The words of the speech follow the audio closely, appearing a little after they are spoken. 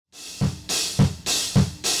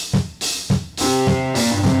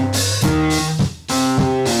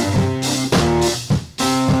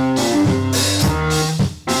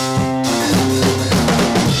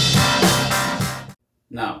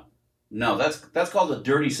That's called a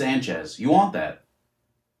dirty Sanchez. You want that?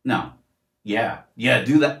 No. Yeah,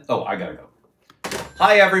 do that. Oh, I gotta go.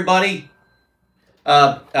 Hi, everybody.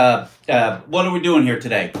 What are we doing here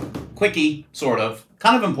today? Quickie, sort of.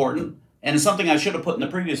 Kind of important. And it's something I should have put in the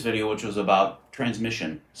previous video, which was about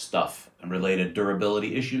transmission stuff and related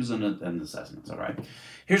durability issues and assessments, all right?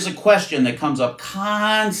 Here's a question that comes up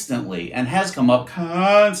constantly and has come up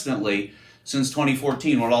constantly since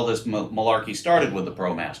 2014 when all this malarkey started with the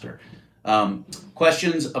Promaster.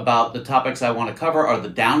 Questions about the topics I want to cover are the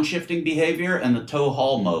downshifting behavior and the tow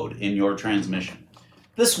haul mode in your transmission.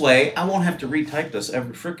 This way, I won't have to retype this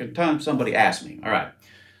every freaking time somebody asks me. All right,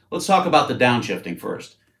 let's talk about the downshifting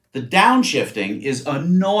first. The downshifting is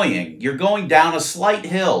annoying. You're going down a slight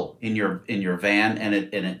hill in your van, and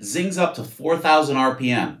it zings up to 4,000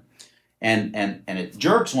 RPM. And it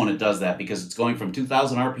jerks when it does that because it's going from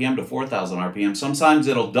 2,000 RPM to 4,000 RPM. Sometimes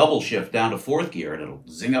it'll double shift down to fourth gear and it'll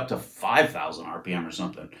zing up to 5,000 RPM or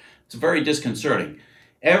something. It's very disconcerting.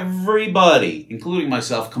 Everybody, including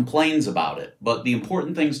myself, complains about it. But the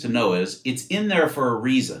important things to know is it's in there for a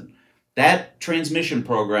reason. That transmission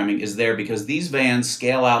programming is there because these vans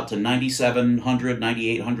scale out to 9,700,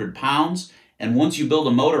 9,800 pounds. And once you build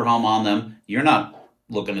a motorhome on them, you're not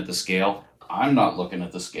looking at the scale. I'm not looking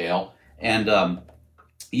at the scale. And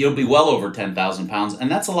you'll be well over 10,000 pounds,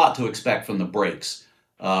 and that's a lot to expect from the brakes.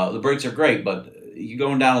 The brakes are great, but you're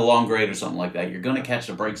going down a long grade or something like that, you're going to catch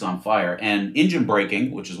the brakes on fire. And engine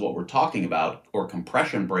braking, which is what we're talking about, or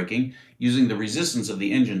compression braking, using the resistance of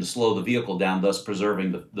the engine to slow the vehicle down, thus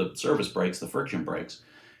preserving the service brakes, the friction brakes,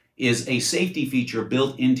 is a safety feature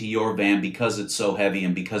built into your van because it's so heavy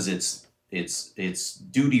and because its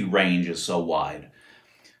duty range is so wide.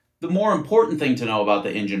 The more important thing to know about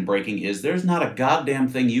the engine braking is there's not a goddamn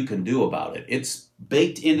thing you can do about it. It's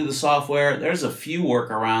baked into the software. There's a few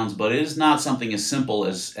workarounds, but it is not something as simple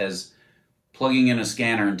as plugging in a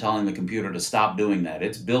scanner and telling the computer to stop doing that.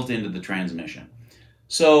 It's built into the transmission.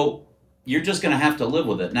 So you're just going to have to live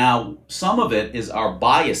with it. Now, some of it is our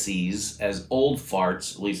biases as old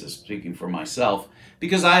farts, at least speaking for myself,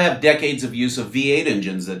 because I have decades of use of V8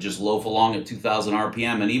 engines that just loaf along at 2,000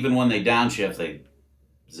 RPM, and even when they downshift, they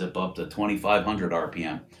zip up to 2,500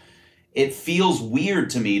 RPM. It feels weird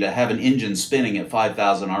to me to have an engine spinning at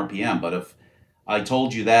 5,000 RPM, but if I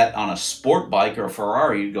told you that on a sport bike or a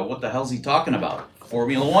Ferrari, you'd go, what the hell's he talking about?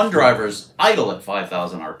 Formula One drivers idle at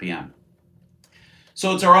 5,000 RPM.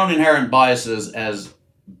 So it's our own inherent biases as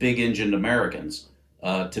big-engined Americans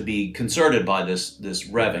to be concerted by this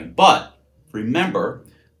revving. But remember,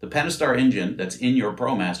 the Pentastar engine that's in your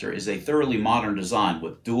Promaster is a thoroughly modern design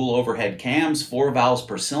with dual overhead cams, 4 valves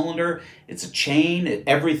per cylinder. It's a chain.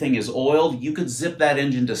 Everything is oiled. You could zip that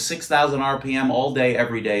engine to 6,000 RPM all day,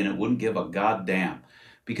 every day, and it wouldn't give a goddamn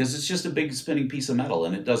because it's just a big spinning piece of metal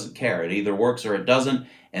and it doesn't care. It either works or it doesn't,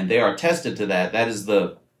 and they are tested to that. That is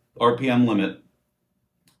the RPM limit.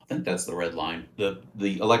 I think that's the red line, the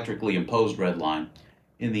electrically imposed red line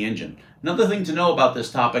in the engine. Another thing to know about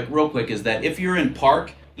this topic real quick is that if you're in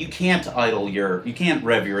park, you can't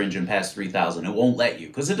rev your engine past 3,000. It won't let you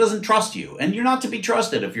because it doesn't trust you. And you're not to be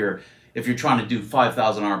trusted if you're trying to do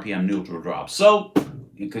 5,000 RPM neutral drops. So,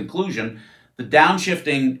 in conclusion, the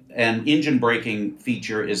downshifting and engine braking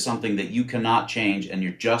feature is something that you cannot change, and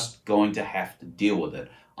you're just going to have to deal with it.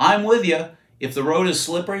 I'm with you. If the road is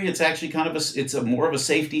slippery, it's actually kind of more of a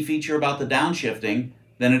safety feature about the downshifting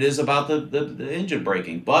than it is about the engine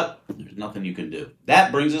braking. But there's nothing you can do.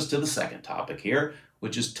 That brings us to the second topic here,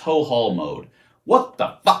 which is tow haul mode. What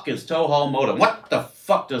the fuck is tow haul mode, and what the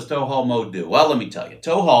fuck does tow haul mode do? Well, let me tell you.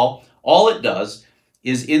 Tow haul, all it does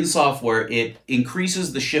is in software, it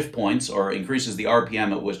increases the shift points or increases the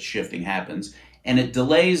RPM at which shifting happens, and it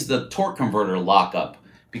delays the torque converter lockup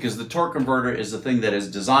because the torque converter is the thing that is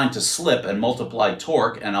designed to slip and multiply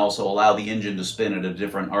torque and also allow the engine to spin at a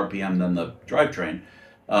different RPM than the drivetrain.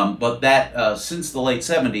 But that, since the late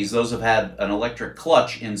 70s, those have had an electric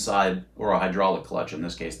clutch inside, or a hydraulic clutch in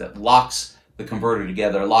this case, that locks the converter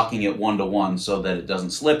together, locking it 1-to-1 so that it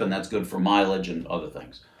doesn't slip, and that's good for mileage and other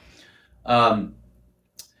things.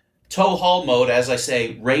 Tow haul mode, as I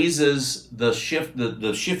say, raises the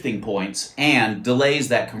shifting points and delays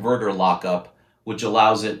that converter lockup, which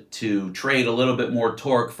allows it to trade a little bit more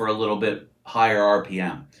torque for a little bit higher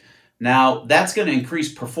RPM. Now, that's going to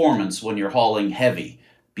increase performance when you're hauling heavy,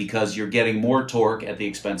 because you're getting more torque at the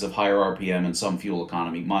expense of higher RPM and some fuel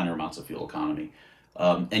economy, minor amounts of fuel economy.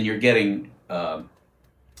 And you're getting,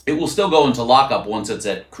 it will still go into lockup once it's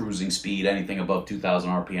at cruising speed, anything above 2,000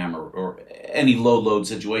 RPM or any load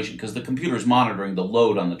situation, because the computer's monitoring the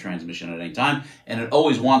load on the transmission at any time, and it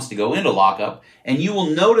always wants to go into lockup. And you will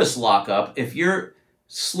notice lockup if you're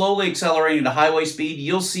slowly accelerating to highway speed,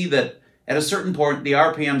 you'll see that at a certain point, the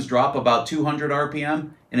RPMs drop about 200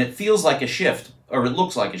 RPM, and it feels like a shift, or it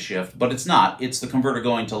looks like a shift, but it's not. It's the converter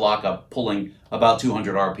going to lockup, pulling about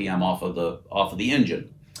 200 RPM off of the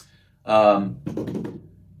engine.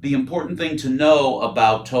 The important thing to know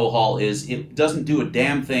about tow haul is it doesn't do a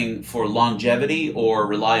damn thing for longevity or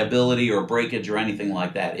reliability or breakage or anything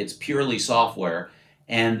like that. It's purely software.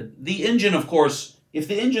 And the engine, of course, if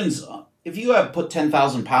you have put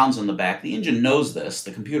 10,000 pounds in the back, the engine knows this,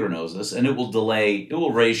 the computer knows this, and it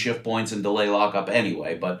will raise shift points and delay lockup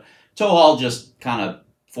anyway, but tow haul just kind of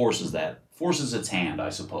forces its hand, I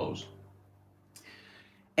suppose.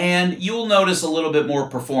 And you'll notice a little bit more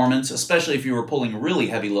performance, especially if you were pulling really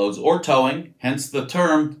heavy loads or towing, hence the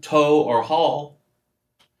term tow or haul.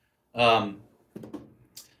 I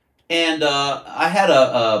had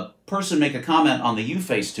a person make a comment on the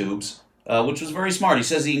U-face tubes, which was very smart. He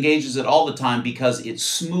says he engages it all the time because it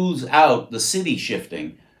smooths out the city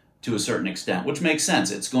shifting to a certain extent, which makes sense.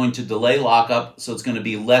 It's going to delay lockup, so it's going to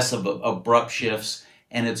be less of abrupt shifts,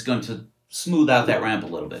 and it's going to smooth out that ramp a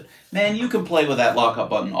little bit. Man, you can play with that lockup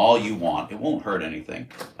button all you want. It won't hurt anything.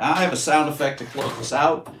 I have a sound effect to close this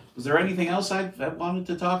out. Was there anything else I wanted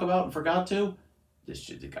to talk about and forgot to?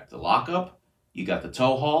 You got the lockup, you got the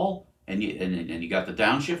tow haul, and you got the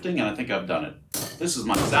downshifting, and I think I've done it. This is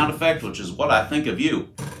my sound effect, which is what I think of you.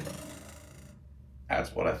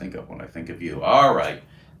 That's what I think of when I think of you. All right.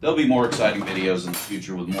 There'll be more exciting videos in the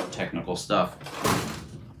future with more technical stuff.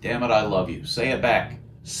 Damn it, I love you. Say it back.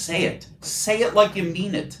 Say it. Say it like you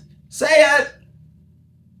mean it. Say it!